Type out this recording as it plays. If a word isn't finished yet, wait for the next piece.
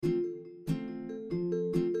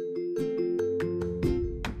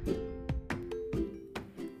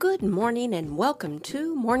Good morning and welcome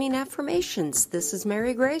to Morning Affirmations. This is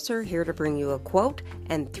Mary Grazer here to bring you a quote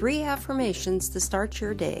and 3 affirmations to start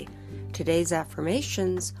your day. Today's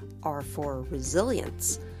affirmations are for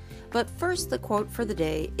resilience. But first, the quote for the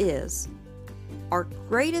day is, "Our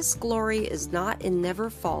greatest glory is not in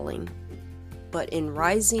never falling, but in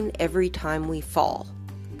rising every time we fall."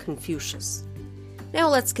 Confucius. Now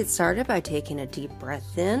let's get started by taking a deep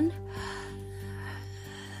breath in.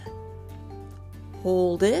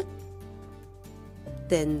 Hold it,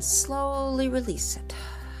 then slowly release it.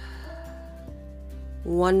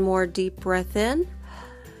 One more deep breath in.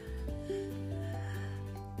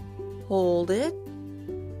 Hold it,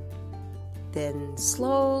 then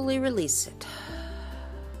slowly release it.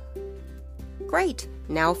 Great!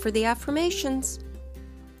 Now for the affirmations.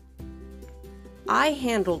 I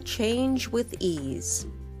handle change with ease.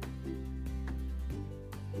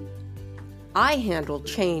 I handle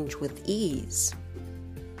change with ease.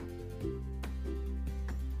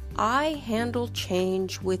 I handle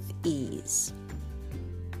change with ease.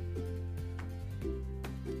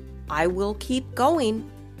 I will keep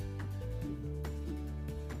going.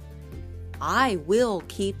 I will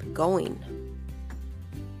keep going.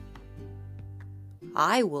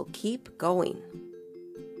 I will keep going.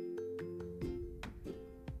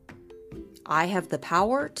 I have the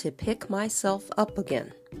power to pick myself up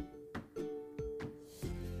again.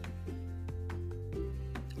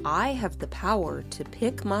 I have the power to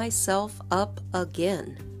pick myself up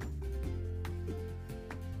again.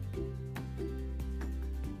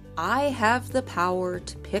 I have the power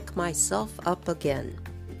to pick myself up again.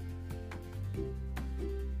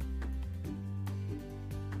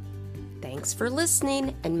 Thanks for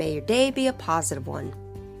listening, and may your day be a positive one.